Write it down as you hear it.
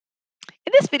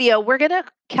video, we're going to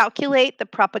calculate the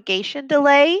propagation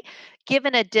delay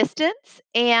given a distance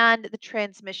and the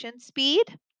transmission speed.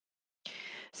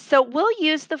 So we'll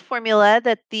use the formula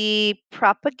that the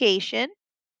propagation,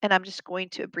 and I'm just going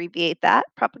to abbreviate that,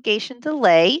 propagation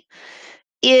delay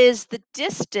is the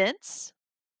distance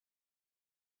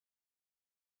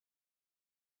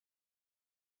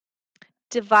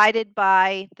divided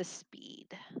by the speed.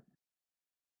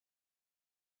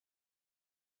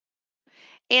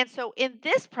 And so in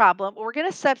this problem, we're going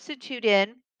to substitute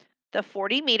in the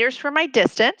 40 meters for my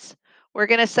distance. We're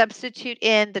going to substitute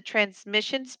in the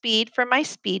transmission speed for my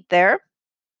speed there.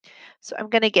 So I'm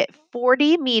going to get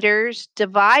 40 meters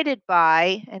divided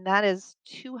by, and that is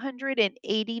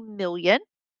 280 million.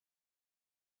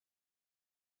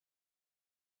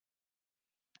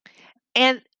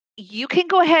 And you can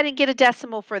go ahead and get a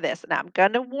decimal for this. And I'm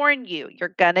going to warn you,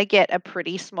 you're going to get a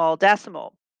pretty small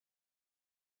decimal.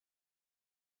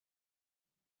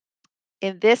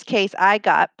 In this case, I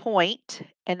got point,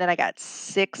 and then I got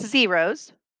 6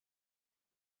 zeros,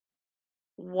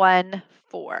 1,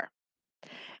 4.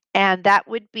 And that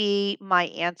would be my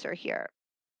answer here.